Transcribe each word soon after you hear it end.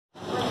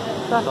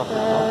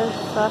Sausage,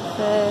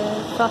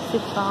 sausage,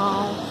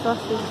 saucisson,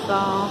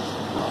 saucisson,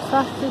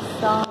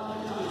 saucisson.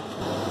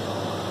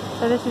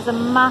 So this is a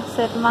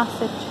massive,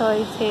 massive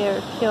choice here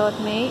of cured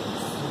meats.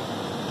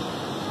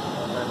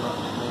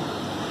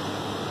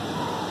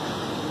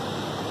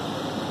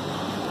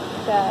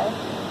 Go.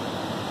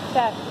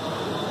 Go.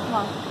 Come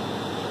on.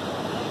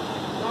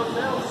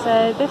 So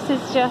this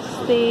is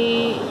just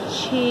the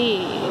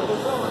cheese.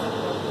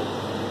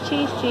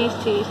 Cheese, cheese,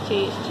 cheese,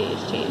 cheese,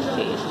 cheese, cheese,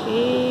 cheese,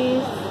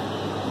 cheese.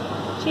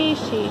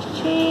 Cheese, cheese,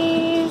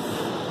 cheese.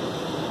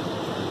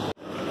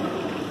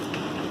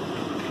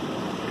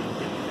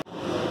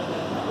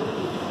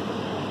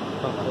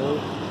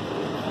 Cockles,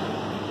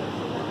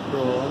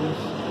 prawns,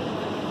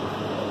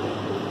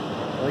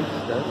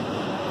 oysters.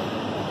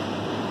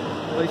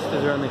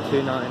 Oysters are only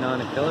 $2.99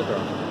 a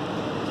kilogram.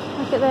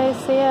 Look at those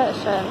sea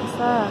urchins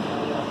there. I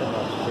think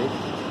that's cheap.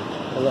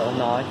 A little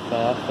knife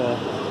there for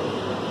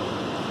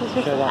There's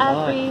just that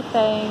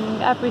everything,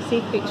 knife. Every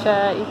sea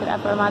creature you could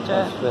ever imagine.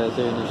 That's for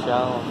doing your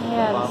shell.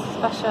 Yeah, wow.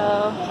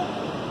 Special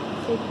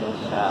sea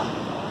shell.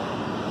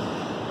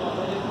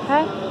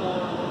 Okay.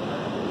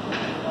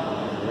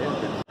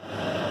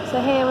 So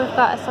here we've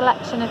got a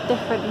selection of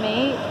different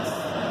meats.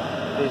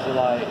 These are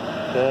like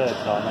birds,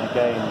 aren't they?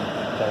 Game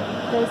things.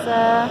 There's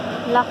a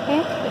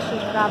lapis, which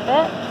is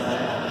rabbit.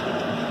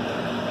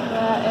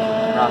 There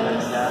is...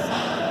 Rabbit, yeah.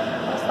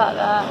 What's that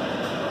there?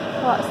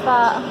 What's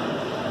that?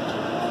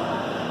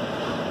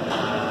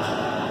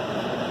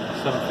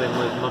 Something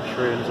with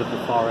mushrooms of the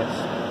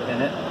forest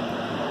in it.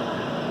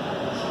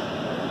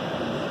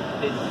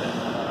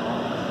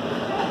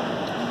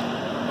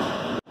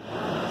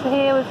 So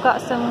here we've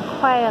got some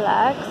quail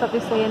eggs.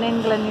 Obviously in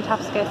England you'd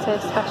have to go to a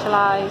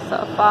specialised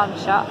sort of farm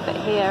shop, but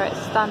here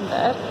it's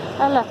standard.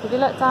 And look, if you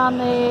look down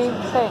the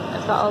thing,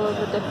 it's got all of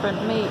the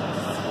different meats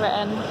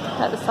written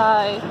at the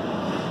side.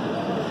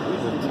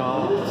 With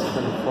tarts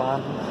and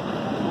flan.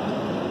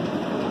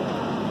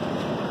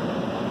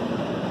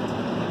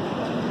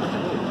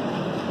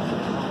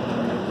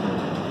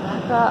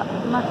 We've got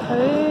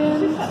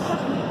macaroons.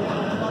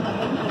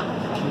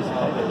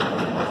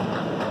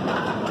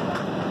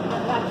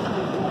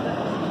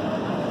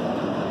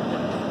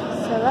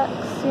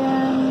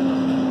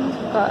 Selection.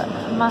 We've got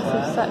a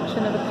massive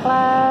section of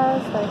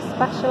eclairs. They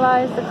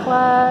specialise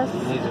eclairs.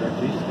 These are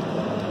reduced.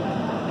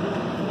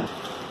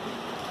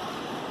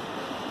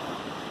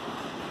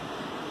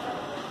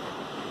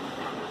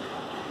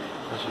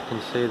 As you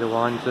can see, the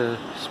wines are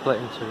split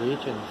into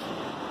regions.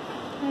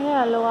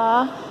 Yeah,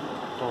 Loire.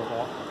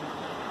 Over.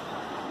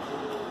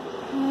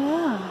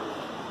 Yeah.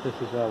 This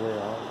is where we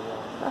are.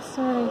 That's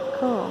really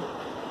cool.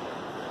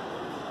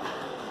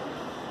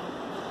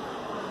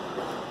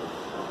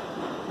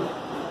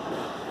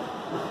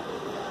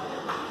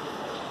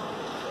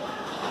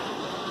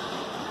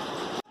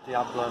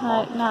 Diablo Right,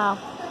 Mont. now.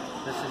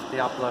 This is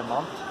Diablo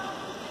Mont.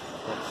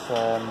 It's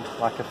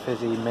like a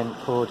fizzy mint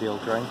cordial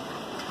drink.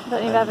 I don't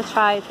think you've ever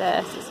tried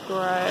this, it's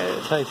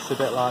gross. It tastes a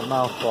bit like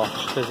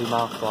mouthwash, fizzy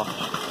mouthwash.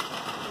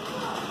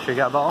 Should we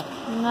get a bottle?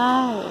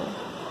 No.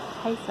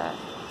 Hate it.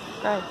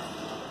 Gross.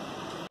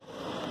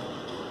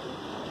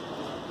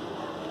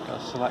 Got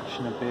a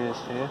selection of beers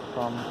here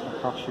from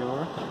across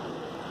Europe,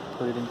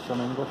 including some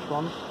English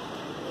ones.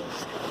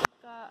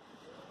 Got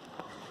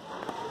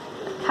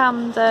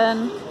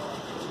Camden.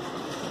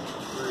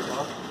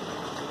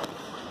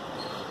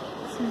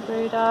 Some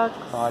Brewdog.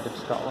 Pride of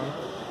Scotland.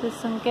 There's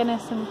some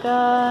Guinness and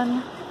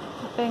Gun.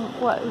 I think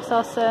we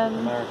saw some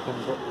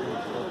American Brooklyn.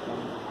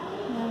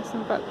 yeah,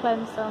 some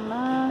Brooklyn's on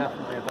there.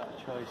 Definitely a better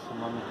choice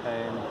than when we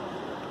came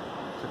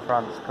to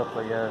France a couple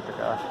of years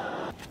ago.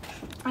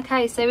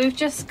 Okay, so we've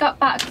just got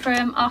back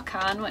from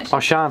Auchan,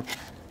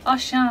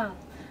 Auchan,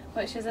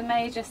 which is a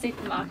major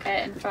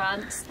supermarket in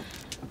France.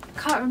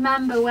 Can't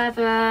remember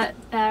whether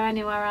they're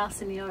anywhere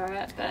else in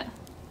Europe, but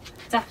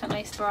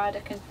definitely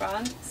sporadic in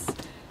France.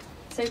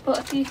 So we bought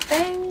a few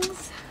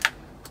things.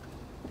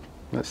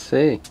 Let's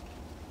see.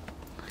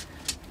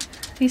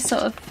 These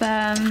sort of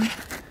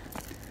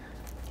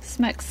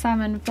smoked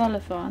salmon vol au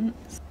vent.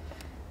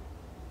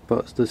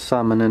 But there's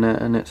salmon in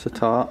it and it's a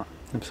tart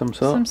of some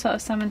sort. Some sort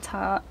of salmon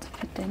tart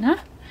for dinner.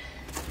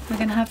 We're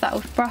going to have that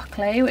with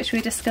broccoli, which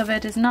we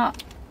discovered is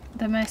not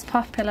the most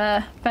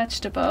popular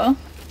vegetable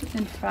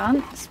in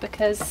France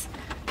because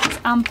it's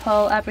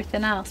ample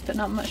everything else but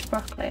not much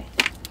broccoli.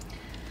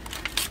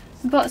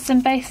 We bought some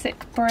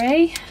basic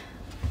brie,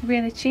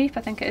 really cheap,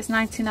 I think it was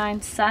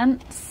 99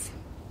 cents.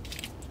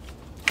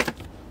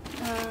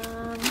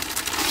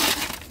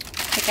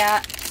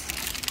 Baguette,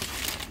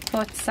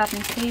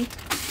 47p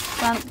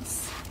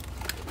cents.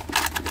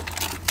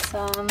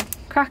 Some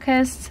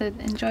crackers to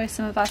enjoy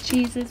some of our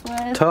cheeses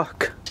with.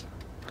 Tuck.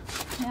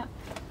 Yeah.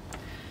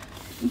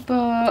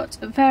 But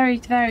very,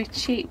 very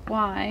cheap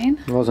wine.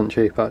 It wasn't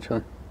cheap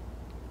actually.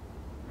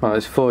 Well,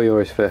 it's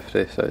 €4.50,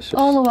 so it's just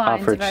all the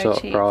wines average are very sort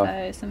of cheap, price.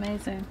 though. It's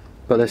amazing.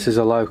 But this is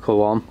a local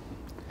one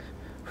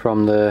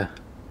from the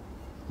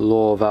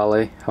Loire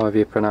Valley, however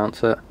you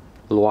pronounce it.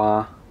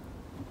 Loire.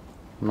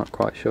 I'm not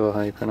quite sure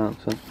how you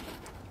pronounce it.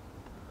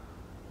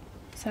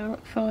 So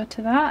look forward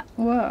to that.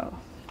 Whoa.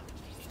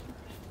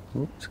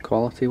 Ooh, it's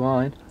quality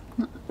wine.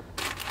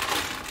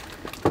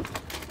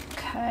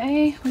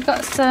 Okay, we've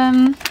got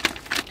some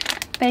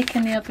bake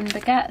in the oven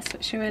baguettes,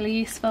 which are really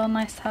useful.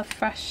 Nice to have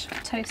fresh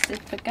toasted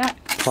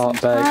baguettes.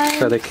 Part baked,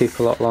 so they keep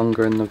a lot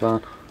longer in the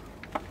van.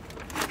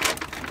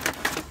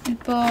 We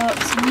bought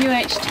some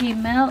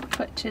UHT milk,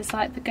 which is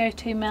like the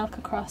go-to milk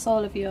across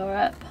all of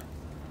Europe.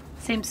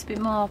 Seems to be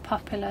more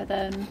popular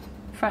than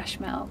fresh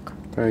milk.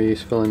 Very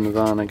useful in the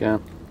van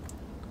again.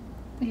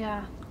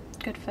 Yeah,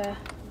 good for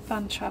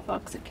van travel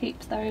because it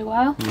keeps very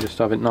well. You just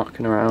have it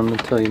knocking around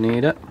until you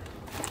need it.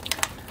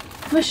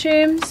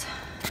 Mushrooms.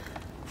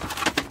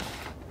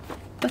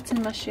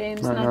 Button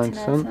mushrooms, 99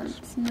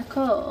 cents. And they're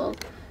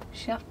called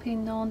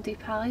Champignons de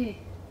Paris.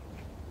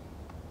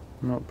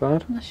 Not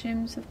bad.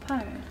 Mushrooms of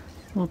Paris.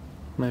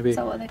 Maybe Is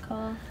that what they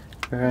call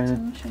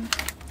going, mushrooms?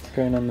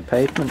 going on the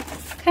pavement.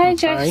 Okay,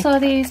 Joe saw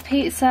these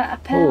pizza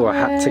apperos. Oh, I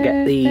had to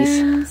get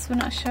these. We're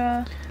not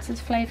sure. This is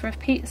flavour of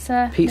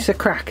pizza. Pizza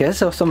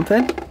crackers or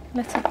something.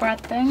 Little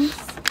bread things.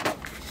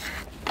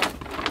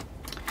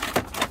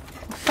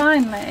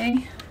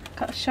 Finally,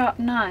 got a sharp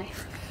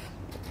knife,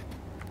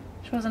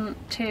 which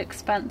wasn't too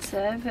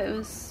expensive. It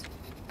was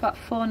about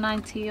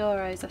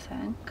 €4.90, I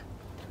think.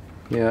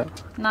 Yeah.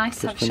 Nice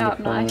to have a sharp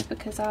knife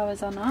because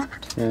ours are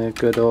not. Yeah,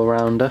 good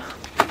all-rounder.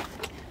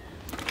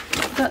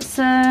 Got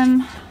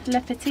some Le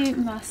Petit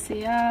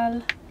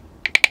Marseille.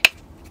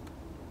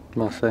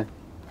 Marseille,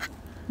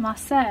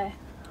 Marseille.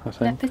 I Le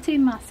think. Petit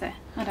Marseille.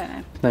 I don't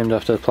know. Named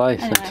after the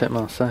place, Anyway. isn't it,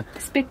 Marseille?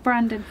 It's a big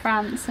brand in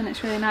France and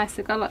it's really nice.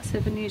 They've got lots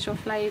of unusual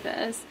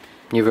flavours.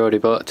 You've already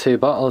bought 2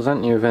 bottles,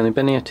 haven't you? You've only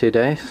been here 2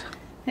 days.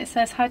 It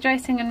says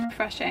hydrating and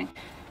refreshing.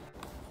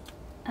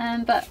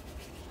 But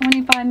when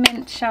you buy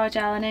mint shower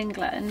gel in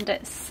England,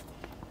 it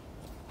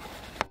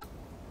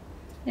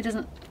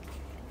doesn't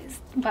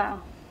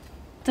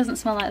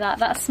smell like that.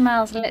 That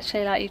smells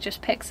literally like you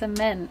just picked some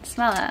mint.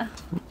 Smell it.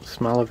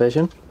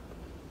 Smell-o-vision.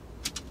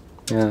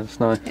 Yeah, it's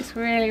nice. It's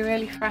really,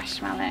 really fresh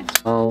smelling.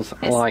 Smells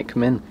like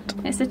mint.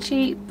 It's a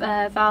cheap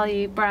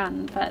value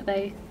brand, but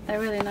they're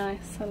really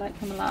nice. I like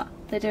them a lot.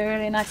 They do a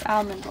really nice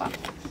almond one.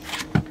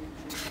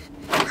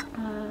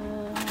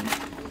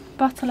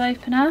 Bottle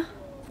opener.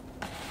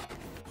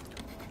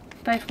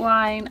 Both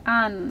wine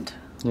and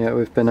Yeah,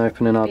 we've been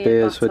opening our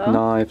beer beers with bottle.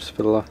 knives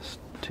for the last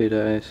 2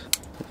 days.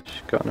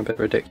 It's gotten a bit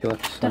ridiculous.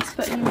 So.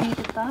 desperately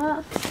needed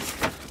that.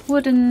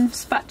 Wooden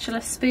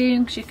spatula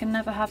spoon, because you can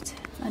never have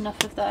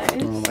enough of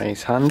those.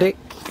 Always handy.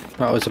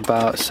 That was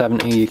about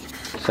 70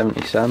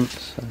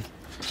 cents. So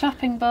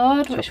Chopping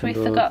board, which Chopping we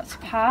board. forgot to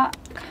pack.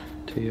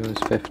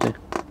 €2.50.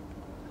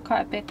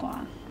 Quite a big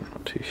one.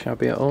 Not too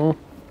shabby at all.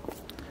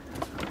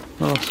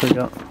 Also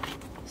got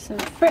Some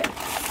fruits.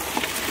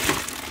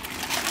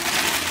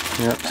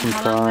 yep, some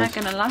How long fries.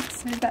 they're going to last,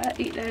 so we better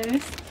eat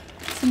those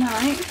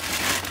tonight.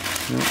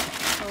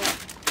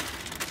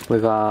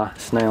 With our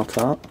snail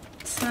tart.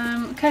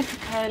 Some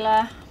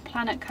Coca-Cola,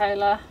 Planet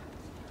Cola,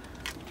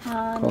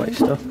 and Quality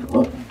stuff.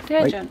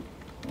 deodorant.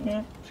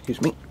 Yeah.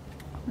 Excuse me.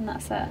 And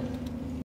that's it.